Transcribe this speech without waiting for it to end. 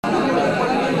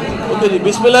Okay जी,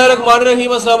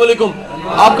 बिस्मिल्लाहिर्रहमानिर्रहीम, अस्सलाम वालेकुम।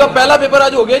 आपका पहला पेपर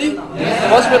आज हो गया जी?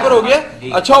 फर्स्ट पेपर हो गया,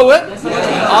 अच्छा हुआ है।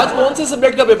 आज कौन से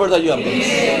सब्जेक्ट का पेपर था जी आपका?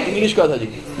 इंग्लिश का था जी।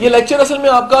 ये लेक्चर असल में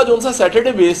आपका जो सा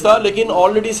सैटरडे बेस था, लेकिन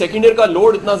ऑलरेडी सेकेंड ईयर का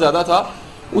लोड इतना ज्यादा था,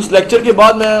 उस लेक्चर के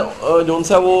बाद मैं जो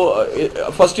सा वो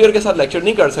फर्स्ट ईयर के साथ लेक्चर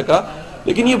नहीं कर सका।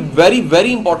 लेकिन ये वेरी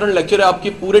वेरी इंपॉर्टेंट लेक्चर है आपके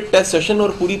पूरे टेस्ट सेशन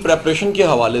और पूरी प्रेपरेशन के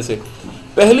हवाले से।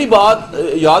 पहली बात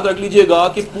याद रख लीजिएगा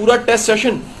कि पूरा टेस्ट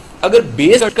सेशन अगर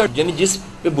बेस यानी जिस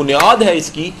पे बुनियाद है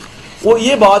इसकी, वो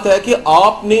ये बात है कि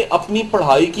आपने अपनी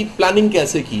पढ़ाई की प्लानिंग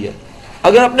कैसे की है।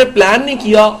 अगर आपने प्लान नहीं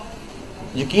किया,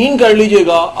 यकीन कर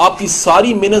लीजिएगा आपकी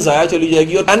सारी मेहनत जाया चली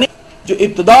जाएगी। और प्लानिंग जो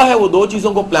इब्तिदा है वो दो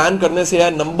चीजों को प्लान करने से है।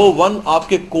 नंबर 1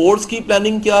 आपके कोर्स की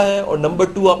प्लानिंग क्या है, और नंबर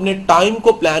 2 आपने टाइम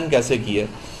को प्लान कैसे किया है।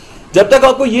 जब तक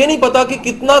आपको ये नहीं पता कि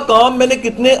कितना काम मैंने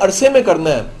कितने अरसे में करना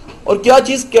है और क्या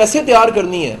चीज कैसे तैयार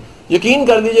करनी है, यकीन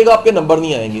कर लीजिएगा आपके नंबर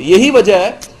नहीं आएंगे। यही वजह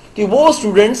है कि वो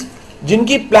स्टूडेंट्स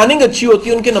जिनकी प्लानिंग अच्छी होती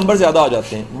है उनके नंबर ज्यादा आ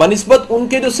जाते हैं बनिस्बत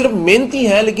उनके जो सिर्फ मेहनती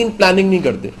हैं लेकिन प्लानिंग नहीं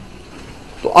करते।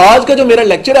 तो आज का जो मेरा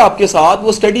लेक्चर है आपके साथ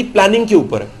वो स्टडी प्लानिंग के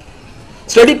ऊपर है।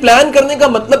 स्टडी प्लान करने का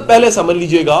मतलब पहले समझ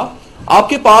लीजिएगा,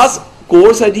 आपके पास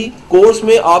कोर्स है जी, कोर्स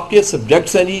में आपके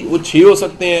सब्जेक्ट्स हैं जी, वो 6 हो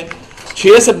सकते हैं।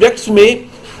 6 सब्जेक्ट्स में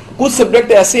कुछ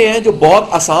सब्जेक्ट ऐसे हैं जो बहुत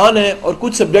आसान हैं और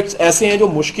कुछ सब्जेक्ट्स ऐसे हैं जो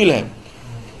मुश्किल हैं।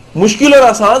 मुश्किल और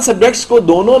आसान सब्जेक्ट्स को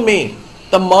दोनों में,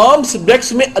 तमाम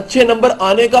सब्जेक्ट्स में अच्छे नंबर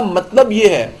आने का मतलब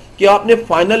यह है कि आपने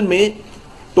फाइनल में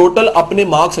टोटल अपने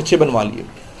मार्क्स अच्छे बनवा लिए।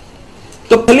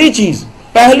 तो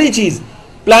पहली चीज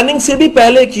प्लानिंग से भी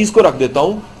पहले एक चीज को रख देता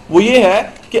हूं, वो ये है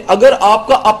कि अगर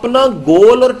आपका अपना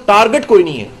गोल और टारगेट कोई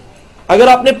नहीं है, अगर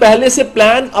आपने पहले से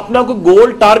प्लान अपना कोई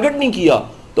गोल टारगेट नहीं किया,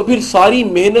 तो फिर सारी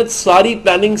मेहनत, सारी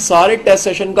प्लानिंग, सारे टेस्ट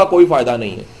सेशन का कोई फायदा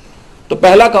नहीं है। तो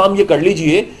पहला काम ये कर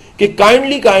लीजिए कि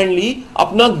काइंडली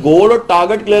अपना गोल और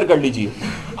टारगेट क्लियर कर लीजिए।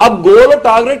 अब गोल और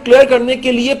टारगेट क्लियर करने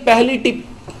के लिए पहली टिप,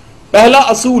 पहला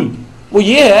असूल वो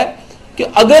ये है कि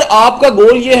अगर आपका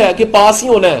गोल ये है कि पास ही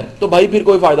होना है, तो भाई फिर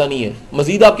कोई फायदा नहीं है।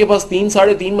 मजीद आपके पास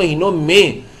 3-3.5 महीनों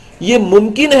में ये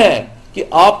मुमकिन है कि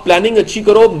आप प्लानिंग अच्छी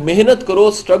करो, मेहनत करो,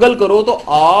 स्ट्रगल करो, तो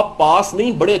आप पास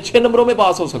नहीं बड़े अच्छे नंबरों में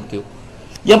पास हो सकते हो।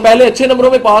 या पहले अच्छे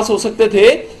नंबरों में पास हो सकते थे,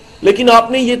 लेकिन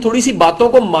आपने ये थोड़ी सी बातों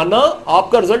को माना,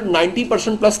 आपका रिजल्ट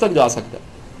 90% प्लस तक जा सकता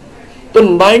है। तो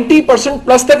 90%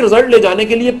 प्लस तक रिजल्ट ले जाने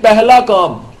के लिए पहला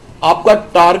काम, आपका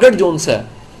टारगेट जोन सा है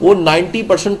वो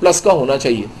 90% प्लस का होना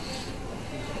चाहिए।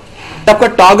 आपका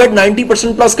टारगेट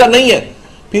 90% प्लस का नहीं है,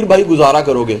 फिर भाई गुजारा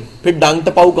करोगे, फिर डांग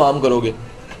टपाऊ काम करोगे,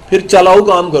 फिर चलाऊ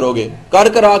काम करोगे, कर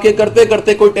करा के करते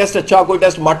करते कोई टेस्ट अच्छा, कोई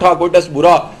टेस्ट माठा, कोई टेस्ट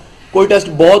बुरा, कोई टेस्ट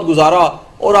बहुत गुजारा,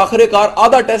 और आखिरकार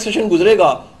आधा टेस्ट सेशन गुजरेगा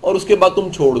और उसके बाद तुम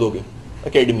छोड़ दोगे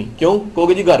एकेडमी। क्यों?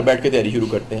 कहोगे जी घर बैठ के तैयारी शुरू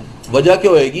करते हैं। वजह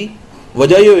क्या होएगी?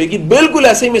 वजह ये होएगी, बिल्कुल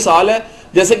ऐसे ही मिसाल है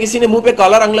जैसे किसी ने मुंह पे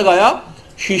काला रंग लगाया,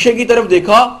 शीशे की तरफ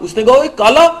देखा, उसने कहा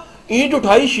काला, ईंट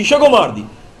उठाई शीशे को मार दी।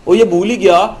 वो ये भूल ही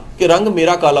गया कि रंग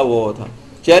मेरा काला हुआ था,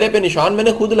 चेहरे पे निशान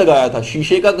मैंने खुद लगाया था,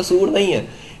 शीशे का कसूर नहीं है।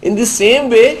 इन द सेम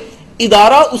वे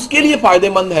इदारा उसके लिए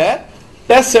फायदेमंद है,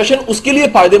 टेस्ट सेशन उसके लिए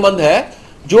फायदेमंद है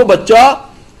जो बच्चा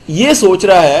ये सोच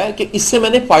रहा है कि इससे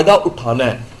मैंने फायदा उठाना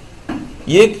है।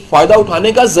 ये फायदा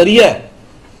उठाने का जरिया है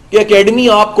कि एकेडमी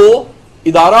आपको,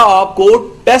 इदारा आपको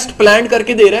टेस्ट प्लान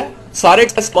करके दे रहा है। सारे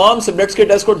टेस्ट, तमाम सब्जेक्ट्स के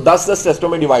टेस्ट को 10-10 टेस्टों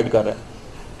में डिवाइड कर रहा है।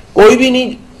 कोई भी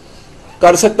नहीं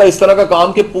कर सकता इस तरह का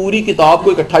काम कि पूरी किताब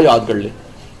को इकट्ठा याद कर ले।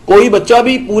 कोई बच्चा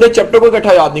भी पूरे चैप्टर को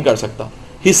इकट्ठा याद नहीं कर सकता,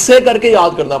 हिस्से करके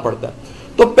याद करना पड़ता है।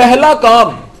 तो पहला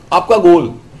काम आपका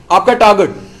गोल, आपका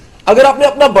टारगेट। अगर आपने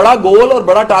अपना बड़ा गोल और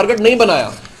बड़ा टारगेट नहीं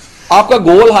बनाया, आपका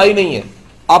गोल हाई नहीं है,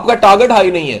 आपका टारगेट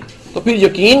हाई नहीं है, तो फिर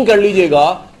यकीन कर लीजिएगा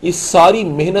ये सारी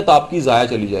मेहनत आपकी जाया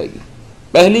चली जाएगी।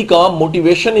 पहली काम,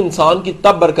 मोटिवेशन इंसान की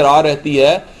तब बरकरार रहती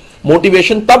है,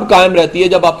 मोटिवेशन तब कायम रहती है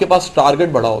जब आपके पास टारगेट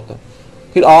बड़ा होता है।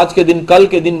 फिर आज के दिन, कल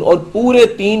के दिन और पूरे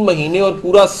 3 महीने और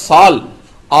पूरा साल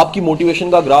आपकी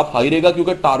मोटिवेशन का ग्राफ हाई रहेगा,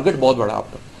 क्योंकि टारगेट बहुत बड़ा है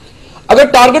आपका। अगर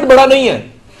टारगेट बड़ा नहीं है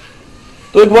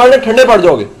तो एक वर्ड में ठंडे पड़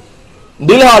जाओगे,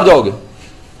 दिल हार जाओगे,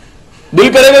 दिल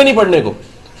करेगा ही नहीं पढ़ने को।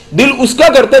 दिल उसका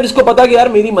करता है जिसको पता कि यार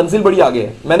मेरी मंजिल बड़ी आगे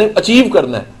है, मैंने अचीव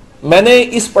करना है, मैंने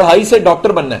इस पढ़ाई से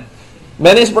डॉक्टर बनना है,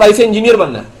 मैंने इस पढ़ाई से इंजीनियर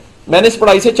बनना है, मैंने इस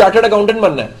पढ़ाई से चार्टर्ड अकाउंटेंट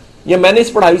बनना है, या मैंने इस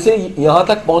पढ़ाई से यहां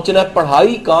तक पहुंचना है।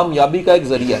 पढ़ाई कामयाबी का एक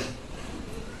जरिया है,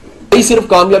 पढ़ाई सिर्फ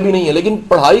कामयाबी नहीं है, लेकिन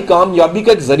पढ़ाई कामयाबी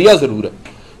का एक जरिया जरूर है।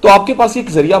 तो आपके पास एक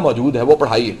जरिया मौजूद है, वो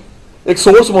पढ़ाई है, एक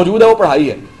सोर्स मौजूद है, वो पढ़ाई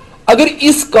है। अगर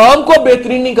इस काम को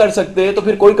बेहतरीन नहीं कर सकते तो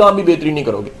फिर कोई काम भी बेहतरीन नहीं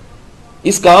करोगे।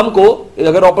 इस काम को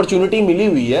अगर अपॉर्चुनिटी मिली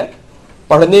हुई है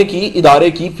पढ़ने की, इदारे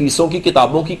की, फीसों की,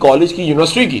 किताबों की, कॉलेज की,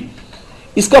 यूनिवर्सिटी की,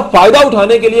 इसका फायदा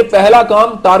उठाने के लिए पहला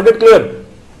काम टारगेट क्लियर,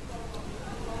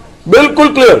 बिल्कुल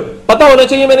क्लियर, पता होना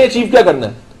चाहिए मैंने अचीव क्या करना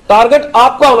है। टारगेट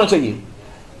आपका होना चाहिए,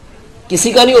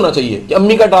 किसी का नहीं होना चाहिए कि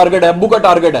अम्मी का टारगेट है, अब्बू का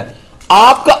टारगेट है।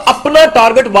 आपका अपना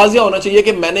टारगेट वाजिया होना चाहिए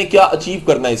कि मैंने क्या अचीव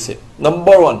करना है इससे।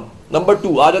 नंबर 1। नंबर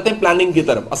 2 आ जाते हैं प्लानिंग की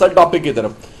तरफ, असल टॉपिक की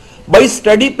तरफ। भाई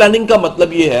स्टडी प्लानिंग का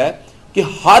मतलब यह है कि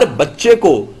हर बच्चे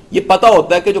को यह पता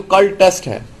होता है कि जो कल टेस्ट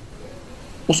है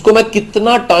उसको मैं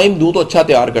कितना टाइम दूं तो अच्छा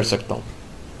तैयार कर सकता हूं।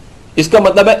 इसका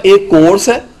मतलब है एक कोर्स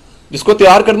है जिसको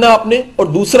तैयार करना है आपने, और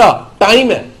दूसरा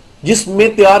टाइम है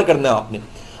जिसमें तैयार करना है आपने।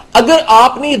 अगर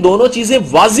आपने ये दोनों चीजें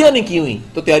वाजिया नहीं की हुई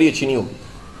तो तैयारी अच्छी नहीं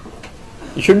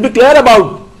होगी। You should be clear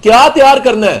about क्या तैयार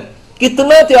करना है,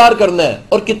 कितना तैयार करना है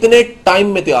और कितने टाइम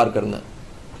में तैयार करना है।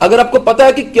 अगर आपको पता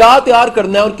है कि क्या तैयार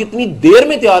करना है और कितनी देर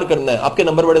में तैयार करना है, आपके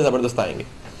नंबर बड़े जबरदस्त आएंगे।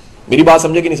 मेरी बात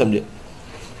समझे कि नहीं समझे?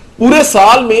 पूरे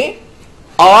साल में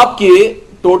आपके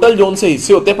टोटल जोन से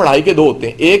हिस्से होते हैं पढ़ाई के, दो होते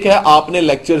हैं। एक है आपने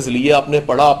लेक्चर्स लिए, आपने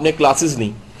पढ़ा, आपने क्लासेस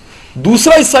ली।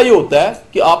 दूसरा हिस्सा ये होता है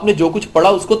कि आपने जो कुछ पढ़ा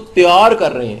उसको तैयार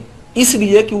कर रहे हैं,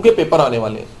 इसलिए क्योंकि पेपर आने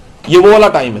वाले हैं। ये वो वाला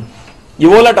टाइम है, ये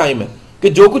वो वाला टाइम है कि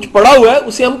जो कुछ पढ़ा हुआ है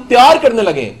उसे हम तैयार करने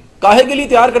लगे हैं। काहे के लिए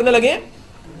तैयार करने लगे हैं?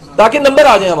 ताकि नंबर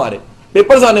आ जाए, हमारे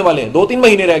पेपर्स आने वाले हैं, 2-3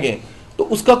 महीने रह गए। तो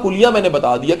उसका कुलिया मैंने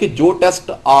बता दिया कि जो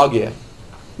टेस्ट आ गया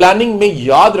प्लानिंग में,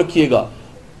 याद रखिएगा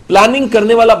प्लानिंग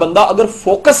करने वाला बंदा अगर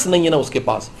फोकस नहीं है ना उसके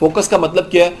पास, फोकस का मतलब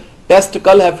क्या है? टेस्ट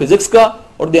कल है फिजिक्स का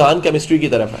और ध्यान केमिस्ट्री की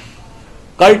तरफ है।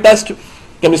 कल टेस्ट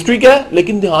केमिस्ट्री का है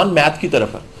लेकिन ध्यान मैथ की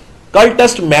तरफ है। कल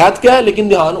टेस्ट मैथ का है लेकिन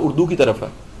ध्यान उर्दू की तरफ है।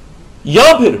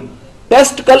 या फिर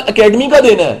टेस्ट कल एकेडमी का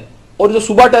देना है और जो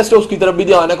सुबह टेस्ट है उसकी तरफ भी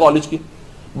ध्यान है, कॉलेज की।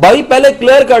 भाई पहले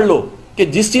क्लियर कर लो कि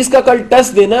जिस चीज का कल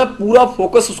टेस्ट देना है पूरा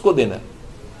फोकस उसको देना है,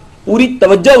 पूरी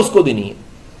तवज्जो उसको देनी है।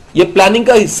 यह प्लानिंग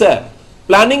का हिस्सा है।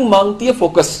 प्लानिंग मांगती है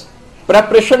फोकस,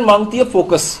 प्रेपरेशन मांगती है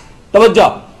फोकस, तवज्जो।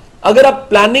 अगर आप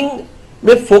प्लानिंग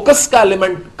में फोकस का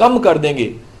एलिमेंट कम कर देंगे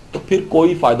तो फिर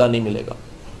कोई फायदा नहीं मिलेगा,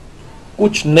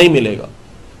 कुछ नहीं मिलेगा।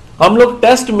 हम लोग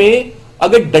टेस्ट में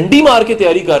अगर डंडी मार के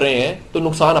तैयारी कर रहे हैं तो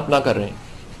नुकसान अपना कर रहे हैं।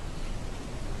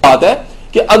 बात है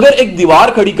कि अगर एक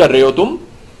दीवार खड़ी कर रहे हो तुम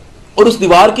और उस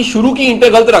दीवार की शुरू की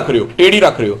ईंटें गलत रख रहे हो, टेढ़ी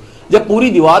रख रहे हो, जब पूरी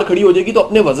दीवार खड़ी हो जाएगी तो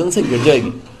अपने वजन से गिर जाएगी।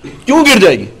 क्यों गिर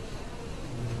जाएगी?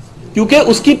 क्योंकि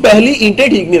उसकी पहली ईंटें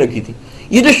ठीक नहीं रखी थी।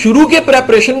 ये जो शुरू के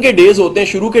प्रेपरेशन के डेज होते हैं,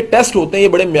 शुरू के टेस्ट होते हैं, ये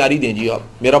बड़े म्यारी दें जी आप,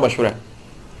 मेरा मशवरा है।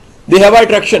 They have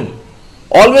attraction.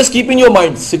 Always keep in your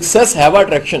mind success have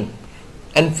attraction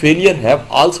and failure have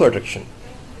also attraction.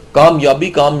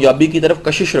 कामयाबी की तरफ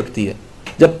कशिश रखती है।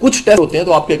 जब कुछ टेस्ट होते हैं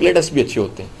तो आपके अगले टेस्ट भी अच्छे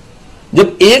होते हैं।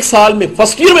 जब एक साल में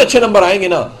फर्स्ट ईयर में अच्छे नंबर आएंगे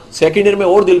ना, सेकंड ईयर में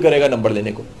और दिल करेगा नंबर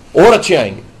लेने को, और अच्छे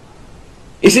आएंगे।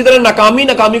 इसी तरह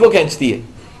नाकामी को खींचती है।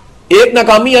 एक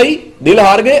नाकामी आई, दिल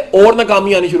हार गए, और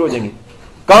नाकामी आनी शुरू हो जाएंगी।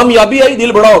 कामयाबी आई,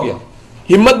 दिल बड़ा हो गया,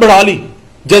 हिम्मत बढ़ा ली,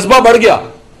 जज्बा बढ़ गया,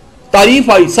 तारीफ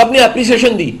आई, सबने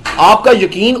एप्रिसिएशन दी, आपका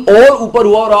यकीन और ऊपर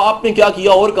हुआ और आपने क्या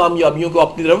किया, और कामयाबियों को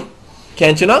अपनी तरफ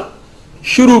खींचना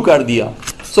शुरू कर दिया।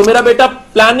 सो मेरा बेटा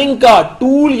प्लानिंग का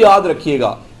टूल याद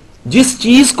रखिएगा। जिस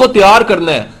चीज को तैयार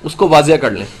करना है उसको वाजिया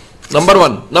कर लें, नंबर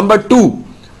 1। नंबर 2,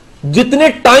 जितने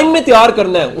टाइम में तैयार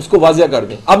करना है उसको वाजिया कर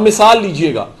दें। अब मिसाल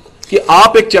लीजिएगा कि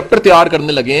आप एक चैप्टर तैयार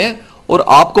करने लगे हैं और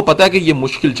आपको पता है कि यह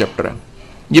मुश्किल चैप्टर है,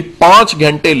 ये 5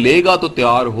 घंटे लेगा तो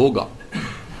तैयार होगा।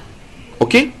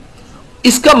 ओके,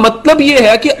 इसका मतलब यह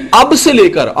है कि अब से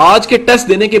लेकर आज के टेस्ट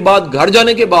देने के बाद, घर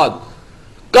जाने के बाद,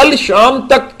 कल शाम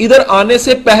तक इधर आने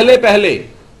से पहले पहले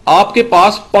आपके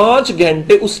पास 5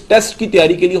 घंटे उस टेस्ट की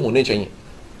तैयारी के लिए होने चाहिए।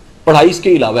 पढ़ाई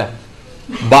इसके अलावा है,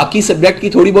 बाकी सब्जेक्ट की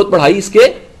थोड़ी बहुत पढ़ाई इसके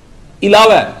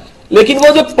अलावा है, लेकिन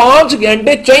वो जो 5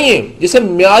 घंटे चाहिए, जिसे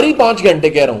म्यारी 5 घंटे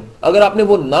कह रहा हूं, अगर आपने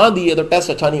वो ना दिए तो टेस्ट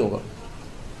अच्छा नहीं होगा।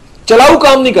 चलाऊ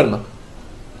काम नहीं करना।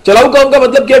 चलाऊ काम का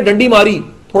मतलब क्या? डंडी मारी,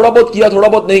 थोड़ा बहुत किया, थोड़ा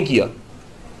बहुत नहीं किया,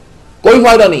 कोई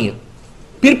फायदा नहीं है।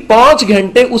 फिर 5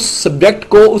 घंटे उस सब्जेक्ट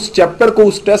को, उस चैप्टर को,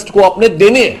 उस टेस्ट को आपने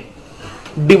देने हैं।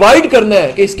 डिवाइड करना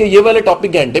है कि इसके ये वाले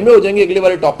टॉपिक घंटे में हो जाएंगे, अगले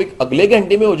वाले टॉपिक अगले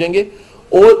घंटे में हो जाएंगे,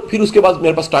 और फिर उसके बाद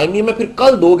मेरे पास टाइम नहीं है, मैं फिर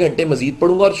कल 2 घंटे मजीद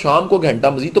पढ़ूंगा और शाम को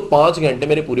घंटा मजीद, तो 5 घंटे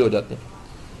मेरे पूरे हो जाते हैं।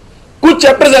 कुछ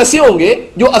चैप्टर्स ऐसे होंगे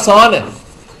जो आसान है,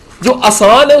 जो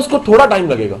आसान है उसको थोड़ा टाइम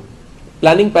लगेगा।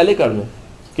 प्लानिंग पहले कर लें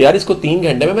कि यार इसको 3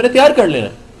 घंटे में मैंने तैयार कर लेना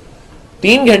है।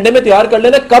 3 घंटे में तैयार कर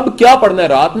लेना है। कब क्या पढ़ना है?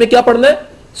 रात में क्या पढ़ना है,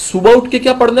 सुबह उठ के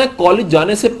क्या पढ़ना है, कॉलेज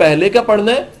जाने से पहले क्या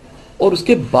पढ़ना है, और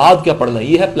उसके बाद क्या पढ़ना है।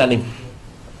 यह है प्लानिंग।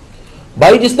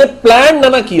 भाई जिसने प्लान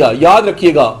ना किया, याद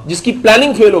रखिएगा, जिसकी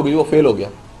प्लानिंग फेल हो गई वो फेल हो गया।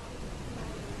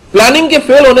 प्लानिंग के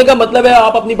फेल होने का मतलब है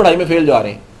आप अपनी पढ़ाई में फेल जा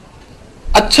रहे हैं।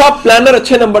 अच्छा प्लानर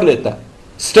अच्छे नंबर लेता है।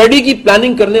 स्टडी की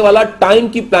प्लानिंग करने वाला, टाइम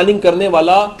की प्लानिंग करने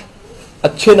वाला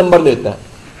अच्छे नंबर लेता है।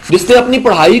 जिसने अपनी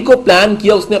पढ़ाई को प्लान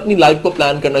किया उसने अपनी लाइफ को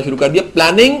प्लान करना शुरू कर दिया।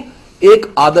 प्लानिंग एक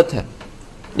आदत है,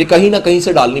 ये कहीं ना कहीं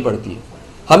से डालनी पड़ती है।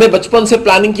 हमें बचपन से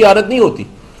प्लानिंग की आदत नहीं होती,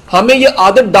 हमें यह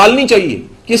आदत डालनी चाहिए।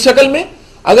 किस शक्ल में?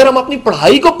 अगर हम अपनी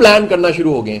पढ़ाई को प्लान करना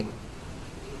शुरू हो गए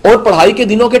और पढ़ाई के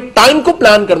दिनों के टाइम को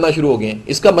प्लान करना शुरू हो गए,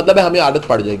 इसका मतलब है हमें आदत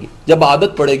पड़ जाएगी। जब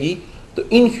आदत पड़ेगी तो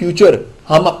इन फ्यूचर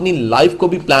हम अपनी लाइफ को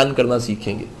भी प्लान करना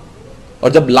सीखेंगे, और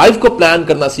जब लाइफ को प्लान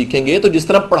करना सीखेंगे तो जिस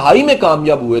तरह पढ़ाई में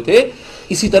कामयाब हुए थे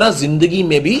इसी तरह जिंदगी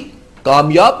में भी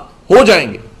कामयाब हो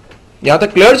जाएंगे। यहां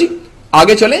तक क्लियर जी?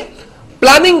 आगे चलें।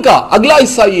 प्लानिंग का अगला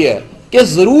हिस्सा यह है कि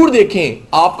जरूर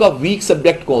देखें आपका वीक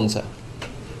सब्जेक्ट कौन सा है।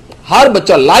 हर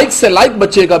बच्चा लाइक से लाइक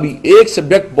बच्चे का भी एक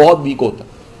सब्जेक्ट बहुत वीक होता है,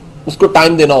 उसको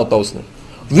टाइम देना होता है उसने।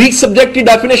 वीक सब्जेक्ट की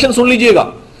डेफिनेशन सुन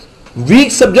लीजिएगा।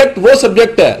 वीक सब्जेक्ट वो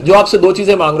सब्जेक्ट है जो आपसे दो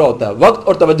चीजें मांग रहा होता है, वक्त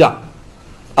और तवज्जो।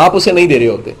 आप उसे नहीं दे रहे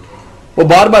होते। वो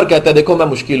बार बार कहता है देखो मैं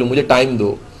मुश्किल हूं, मुझे टाइम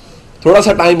दो, थोड़ा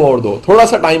सा टाइम और दो, थोड़ा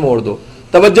सा टाइम और दो,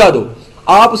 तवज्जो दो।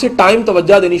 आप उसे टाइम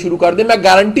तवज्जो देनी शुरू कर दें, मैं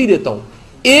गारंटी देता हूं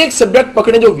एक सब्जेक्ट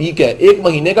पकड़े जो वीक है, 1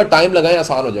 महीने का टाइम लगाएं,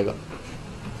 आसान हो जाएगा।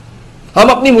 हम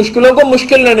अपनी मुश्किलों को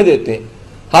मुश्किल रहने देते हैं,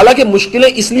 हालांकि मुश्किलें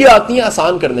इसलिए आती हैं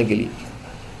आसान करने के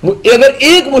लिए। अगर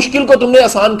एक मुश्किल को तुमने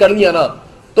आसान कर लिया ना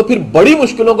तो फिर बड़ी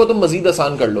मुश्किलों को तुम मजीद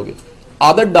आसान कर लोगे।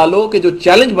 आदत डालो कि जो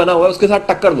चैलेंज बना हुआ है उसके साथ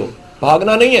टक्कर लो।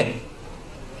 भागना नहीं है,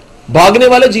 भागने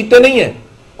वाले जीतते नहीं है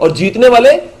और जीतने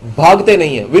वाले भागते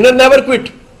नहीं है। Winner never quit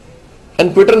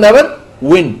and Quetta never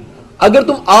win. अगर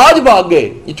तुम आज भाग गए,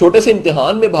 ये छोटे से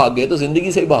इम्तिहान में भाग गए, तो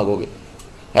जिंदगी से ही भागोगे,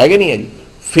 है कि नहीं है जी?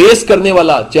 फेस करने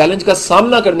वाला, चैलेंज का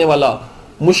सामना करने वाला,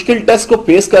 मुश्किल टेस्ट को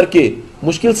फेस करके,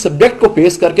 मुश्किल सब्जेक्ट को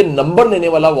फेस करके नंबर लेने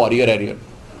वाला वॉरियर है रियल।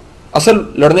 असल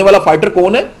लड़ने वाला फाइटर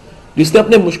कौन है? जिसने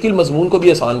अपने मुश्किल मजमून को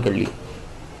भी आसान कर लिया,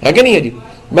 है कि नहीं है जी?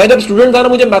 मैं जब स्टूडेंट था ना,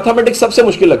 मुझे मैथमेटिक्स सबसे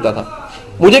मुश्किल लगता था।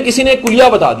 मुझे किसी ने एक कुलिया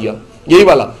बता दिया, यही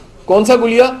वाला। कौन सा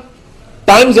कुलिया?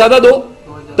 टाइम ज्यादा दो,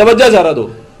 तवज्जो ज्यादा दो।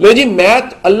 ले जी,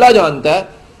 मैथ अल्लाह जानता है,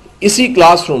 इसी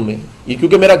क्लासरूम में, ये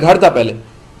क्योंकि मेरा घर था पहले,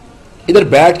 इधर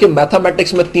बैठ के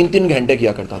मैथमेटिक्स में 3-3 घंटे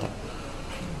किया करता था।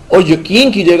 और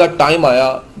यकीन कीजिएगा टाइम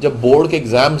आया जब बोर्ड के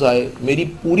एग्जाम्स आए, मेरी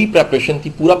पूरी प्रेपरेशन थी,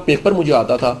 पूरा पेपर मुझे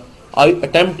आता था। आई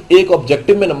अटेम्प्ट, एक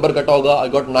ऑब्जेक्टिव में नंबर कटा होगा, आई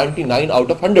गॉट 99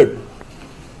 आउट ऑफ 100।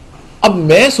 अब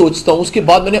मैं सोचता हूं उसके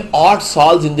बाद मैंने 8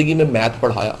 साल जिंदगी में मैथ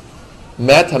पढ़ाया,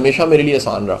 मैथ हमेशा मेरे लिए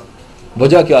आसान रहा।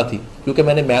 वजह क्या थी? क्योंकि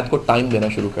मैंने मैथ को टाइम देना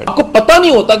शुरू कर दिया। आपको पता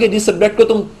नहीं होता कि जिस सब्जेक्ट को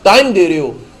तुम टाइम दे रहे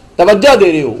हो, तवज्जो दे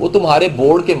रहे हो, वो तुम्हारे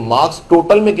बोर्ड के मार्क्स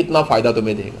टोटल में कितना फायदा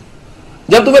तुम्हें देगा।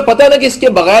 जब तुम्हें पता है ना कि इसके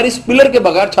बगैर, इस पिलर के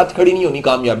बगैर छत खड़ी नहीं होनी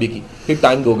कामयाबी की, फिर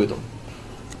टाइम दोगे तुम।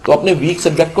 तो अपने वीक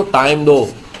सब्जेक्ट को टाइम दो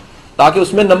ताकि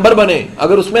उसमें नंबर बने।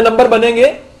 अगर उसमें नंबर बनेंगे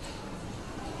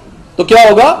तो क्या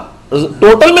होगा?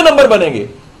 टोटल में नंबर बनेंगे।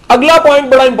 अगला पॉइंट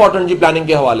बड़ा इंपॉर्टेंट जी प्लानिंग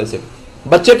के हवाले से।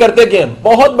 बच्चे करते क्या है?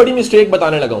 बहुत बड़ी मिस्टेक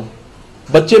बताने लगा हूं।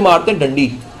 बच्चे मारते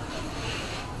डंडी,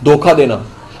 धोखा देना,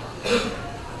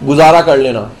 गुजारा कर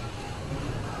लेना,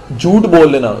 झूठ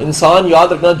बोल लेना। इंसान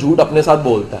याद रखना, झूठ अपने साथ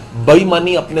बोलता है,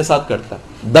 बेईमानी अपने साथ करता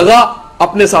है, दगा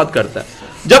अपने साथ करता है।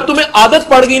 जब तुम्हें आदत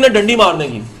पड़ गई ना डंडी मारने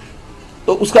की,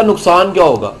 तो उसका नुकसान क्या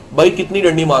होगा? भाई कितनी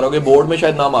डंडी मारोगे? बोर्ड में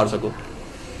शायद ना मार सको।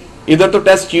 इधर तो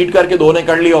टेस्ट चीट करके 2 ने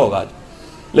कर लिया होगा आज,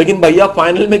 लेकिन भैया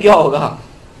फाइनल में क्या होगा?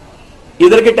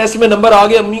 इधर के टेस्ट में नंबर आ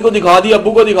गए, अम्मी को दिखा दिया,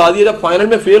 अब्बू को दिखा दिया, जब फाइनल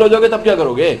में फेल हो जाओगे तब क्या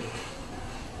करोगे?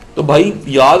 तो भाई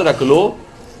याद रख लो,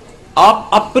 आप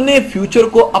अपने फ्यूचर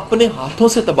को अपने हाथों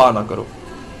से तबाह ना करो।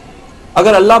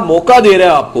 अगर अल्लाह मौका दे रहा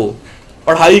है आपको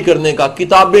पढ़ाई करने का,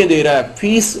 किताबें दे रहा है,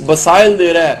 फीस वसाइल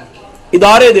दे रहा है,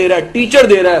 इदारे दे रहा है, टीचर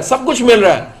दे रहा है, सब कुछ मिल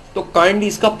रहा है, तो काइंडली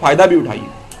इसका फायदा भी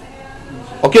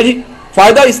उठाइए। ओके जी?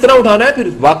 फायदा इस तरह उठाना है,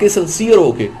 फिर वाकई सिंसियर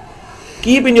होके।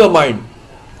 कीप इन योर माइंड,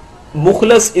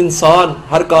 मुखलस इंसान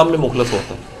हर काम में मुखलस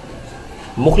होता है।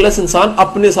 मुखलस इंसान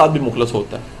अपने साथ भी मुखलस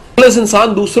होता है, मुखलस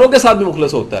इंसान दूसरों के साथ भी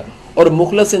मुखलस होता है, और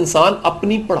मुखलस इंसान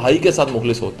अपनी पढ़ाई के साथ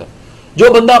मुखलिस होता है। जो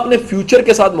बंदा अपने फ्यूचर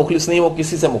के साथ मुखलिस नहीं, वो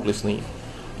किसी से मुखलिस नहीं है।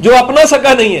 जो अपना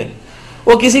सगा नहीं है,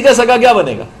 वो किसी का सगा क्या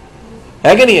बनेगा?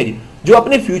 है कि नहीं है जी? जो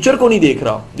अपने फ्यूचर को नहीं देख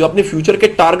रहा, जो अपने फ्यूचर के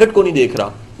टारगेट को नहीं देख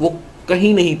रहा, वो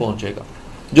कहीं नहीं पहुंचेगा।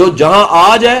 जो जहां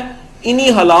आज है,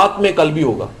 इन्हीं हालात में कल भी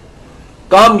होगा।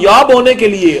 कामयाब होने के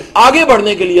लिए, आगे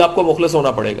बढ़ने के लिए आपको मुखलिस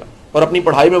होना पड़ेगा और अपनी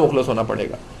पढ़ाई में मुखलिस होना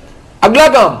पड़ेगा। अगला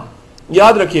काम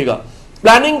याद रखिएगा,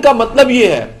 प्लानिंग का मतलब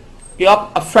यह है कि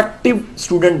आप अफेक्टिव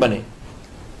स्टूडेंट बने।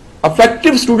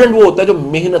 अफेक्टिव स्टूडेंट वो होता है जो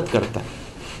मेहनत करता है,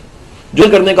 जो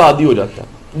करने का आदी हो जाता है,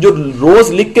 जो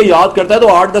रोज लिख के याद करता है तो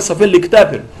 8-10 सफे लिखता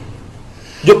है। फिर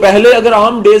जो पहले अगर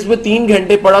आम डेज में 3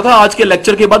 घंटे पढ़ा था, आज के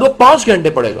लेक्चर के बाद वो 5 घंटे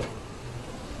पढ़ेगा,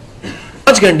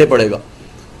 5 घंटे पढ़ेगा।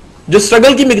 जो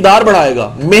स्ट्रगल की मिकदार बढ़ाएगा,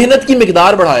 मेहनत की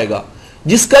मिकदार बढ़ाएगा,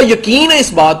 जिसका यकीन है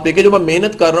इस बात पे कि जो मैं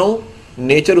मेहनत कर रहा हूं,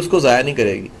 नेचर उसको जाया नहीं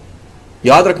करेगी।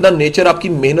 याद रखना, नेचर आपकी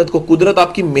मेहनत को, कुदरत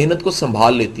आपकी मेहनत को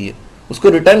संभाल लेती है, उसको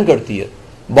रिटर्न करती है।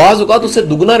 बाज औकात उससे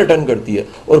दुगना रिटर्न करती है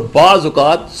और बाज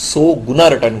औकात 100 गुना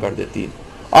रिटर्न कर देती है।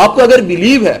 आपको अगर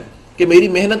बिलीव है कि मेरी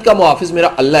मेहनत का मुहाफिज मेरा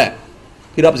अल्लाह है,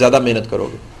 फिर आप ज्यादा मेहनत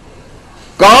करोगे।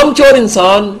 कामचोर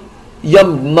इंसान या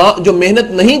जो मेहनत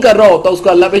नहीं कर रहा होता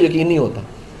उसका अल्लाह पे यकीन नहीं होता।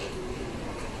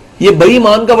 ये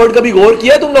बेईमान का वर्ड कभी गौर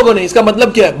किया है तुम लोगों ने? इसका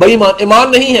मतलब क्या है? बेईमान, ईमान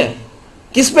नहीं है।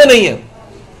 किस पे नहीं है?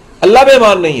 अल्लाह पे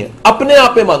ईमान नहीं है, अपने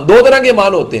आप पे ईमान। दो तरह के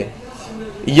ईमान होते हैं,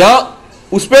 या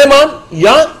उस पे ईमान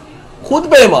या खुद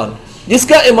पे ईमान।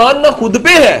 जिसका ईमान ना खुद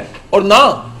पे है और ना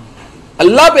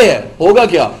अल्लाह पे है, होगा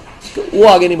क्या? वो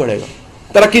आगे नहीं बढ़ेगा,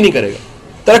 तरक्की नहीं करेगा।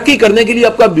 तरक्की करने के लिए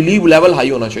आपका बिलीव लेवल हाई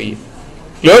होना चाहिए।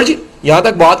 क्लियर जी? यहां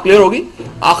तक बात क्लियर होगी।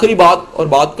 आखिरी बात और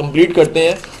बात कंप्लीट करते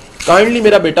हैं। काइंडली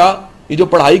मेरा बेटा, ये जो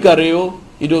पढ़ाई कर रहे हो,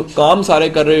 ये जो काम सारे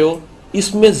कर रहे हो,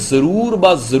 इसमें जरूर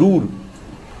बात जरूर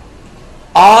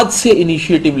आज से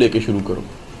इनिशिएटिव लेके शुरू करो।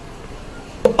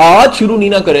 तो आज शुरू नहीं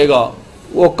ना करेगा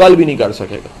वो कल भी नहीं कर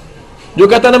सकेगा। जो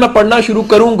कहता है ना मैं पढ़ना शुरू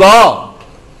करूंगा,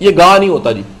 ये गा नहीं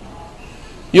होता जी,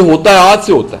 ये होता है आज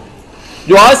से होता है।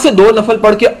 जो आज से 2 नफल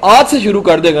पढ़ के आज से शुरू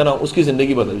कर देगा ना, उसकी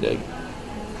जिंदगी बदल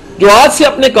जाएगी। जो आज से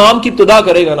अपने काम की इब्तिदा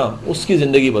करेगा ना, उसकी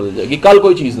जिंदगी बदल जाएगी। कल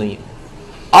कोई चीज नहीं है।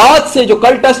 आज से जो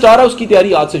कल टेस्ट आ रहा है उसकी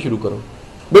तैयारी आज से शुरू करो।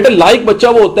 बेटा लाइक बच्चा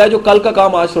वो होता है जो कल का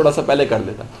काम आज थोड़ा सा पहले कर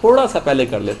लेता है, थोड़ा सा पहले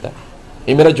कर लेता है।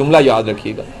 ये मेरा जुमला याद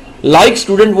रखिएगा। लाइक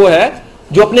स्टूडेंट वो है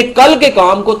जो अपने कल के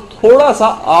काम को थोड़ा सा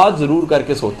आज जरूर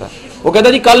करके सोता है। वो कहता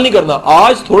है जी कल नहीं करना,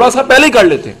 आज थोड़ा सा पहले ही कर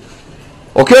लेते हैं।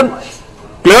 ओके,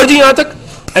 क्लियर जी यहां तक?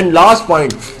 एंड लास्ट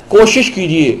पॉइंट, कोशिश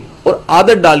कीजिए और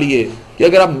आदत डालिए कि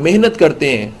अगर आप मेहनत करते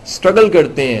हैं, स्ट्रगल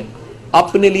करते हैं,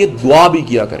 अपने लिए दुआ भी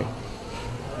किया करें,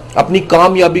 अपनी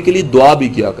कामयाबी के लिए दुआ भी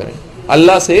किया करें,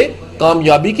 अल्लाह से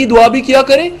कामयाबी की दुआ भी किया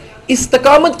करें,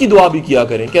 इस्तकामत की दुआ भी किया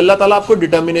करें कि अल्लाह ताला आपको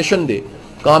डिटर्मिनेशन दे।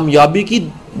 कामयाबी की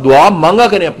दुआ मांगा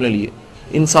करें अपने लिए।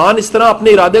 इंसान इस तरह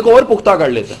अपने इरादे को और पुख्ता कर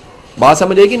लेता है। बात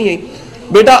समझ आई कि नहीं आई?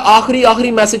 बेटा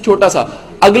आखिरी मैसेज छोटा सा,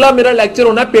 अगला मेरा लेक्चर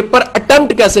होना है पेपर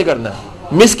अटेम्प्ट कैसे करना है,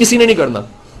 मिस किसी ने नहीं करना।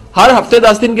 हर हफ्ते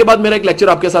 10 दिन के बाद मेरा एक लेक्चर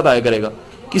आपके साथ आया करेगा,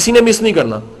 किसी ने मिस नहीं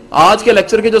करना। आज के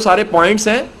लेक्चर के जो सारे पॉइंट्स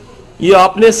हैं ये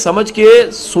आपने समझ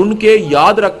के, सुन के,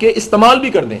 याद रख के इस्तेमाल भी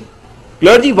कर दें।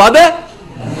 क्लियर जी? वादा है?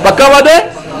 पक्का वादा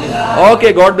है?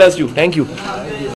 Okay, God bless you, thank you.